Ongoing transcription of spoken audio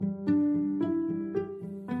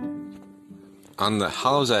On the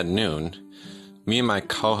Hollows at Noon, me and my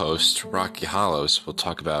co-host, Rocky Hollows, will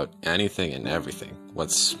talk about anything and everything.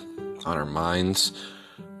 What's on our minds,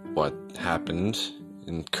 what happened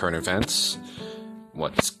in current events,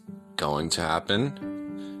 what's going to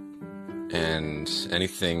happen, and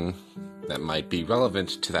anything that might be relevant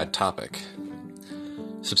to that topic.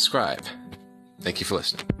 Subscribe. Thank you for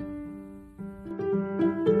listening.